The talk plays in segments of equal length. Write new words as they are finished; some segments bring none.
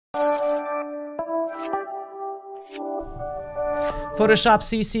Photoshop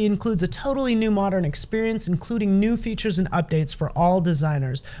CC includes a totally new modern experience, including new features and updates for all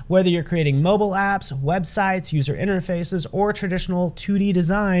designers. Whether you're creating mobile apps, websites, user interfaces, or traditional 2D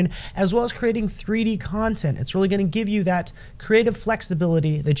design, as well as creating 3D content, it's really going to give you that creative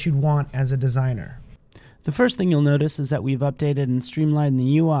flexibility that you'd want as a designer. The first thing you'll notice is that we've updated and streamlined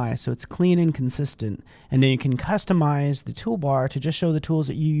the UI so it's clean and consistent, and then you can customize the toolbar to just show the tools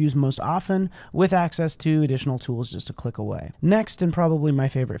that you use most often with access to additional tools just a click away. Next, and probably my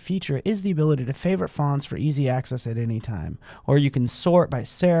favorite feature, is the ability to favorite fonts for easy access at any time, or you can sort by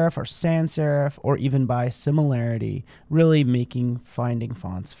serif or sans serif or even by similarity, really making finding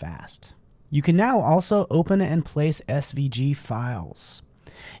fonts fast. You can now also open and place SVG files.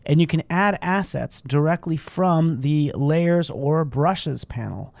 And you can add assets directly from the Layers or Brushes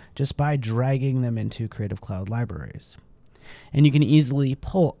panel just by dragging them into Creative Cloud libraries. And you can easily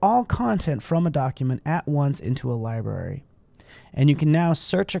pull all content from a document at once into a library. And you can now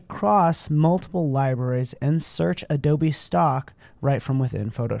search across multiple libraries and search Adobe stock right from within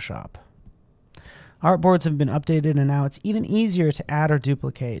Photoshop. Artboards have been updated, and now it's even easier to add or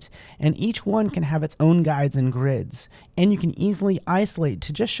duplicate, and each one can have its own guides and grids, and you can easily isolate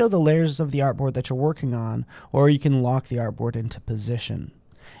to just show the layers of the artboard that you're working on, or you can lock the artboard into position.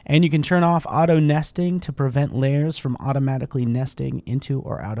 And you can turn off auto nesting to prevent layers from automatically nesting into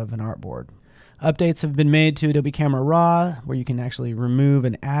or out of an artboard. Updates have been made to Adobe Camera Raw, where you can actually remove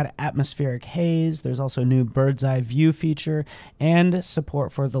and add atmospheric haze. There's also a new bird's eye view feature and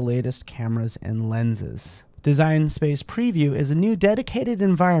support for the latest cameras and lenses. Design Space Preview is a new dedicated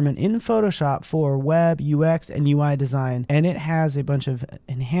environment in Photoshop for web, UX, and UI design, and it has a bunch of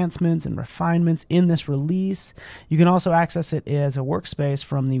enhancements and refinements in this release. You can also access it as a workspace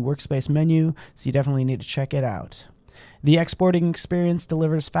from the Workspace menu, so you definitely need to check it out. The exporting experience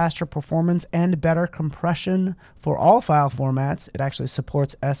delivers faster performance and better compression for all file formats. It actually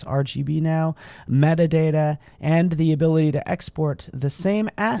supports sRGB now, metadata, and the ability to export the same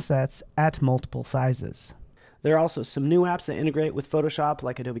assets at multiple sizes. There are also some new apps that integrate with Photoshop,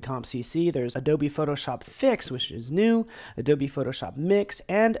 like Adobe Comp CC. There's Adobe Photoshop Fix, which is new, Adobe Photoshop Mix,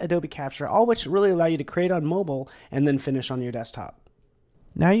 and Adobe Capture, all which really allow you to create on mobile and then finish on your desktop.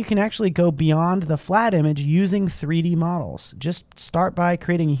 Now you can actually go beyond the flat image using 3D models. Just start by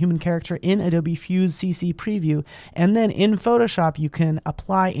creating a human character in Adobe Fuse CC Preview, and then in Photoshop you can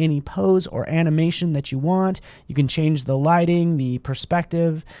apply any pose or animation that you want. You can change the lighting, the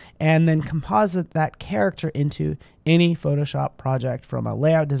perspective, and then composite that character into any Photoshop project, from a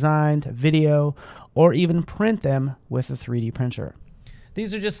layout design to video, or even print them with a 3D printer.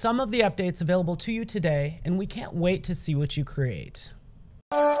 These are just some of the updates available to you today, and we can't wait to see what you create.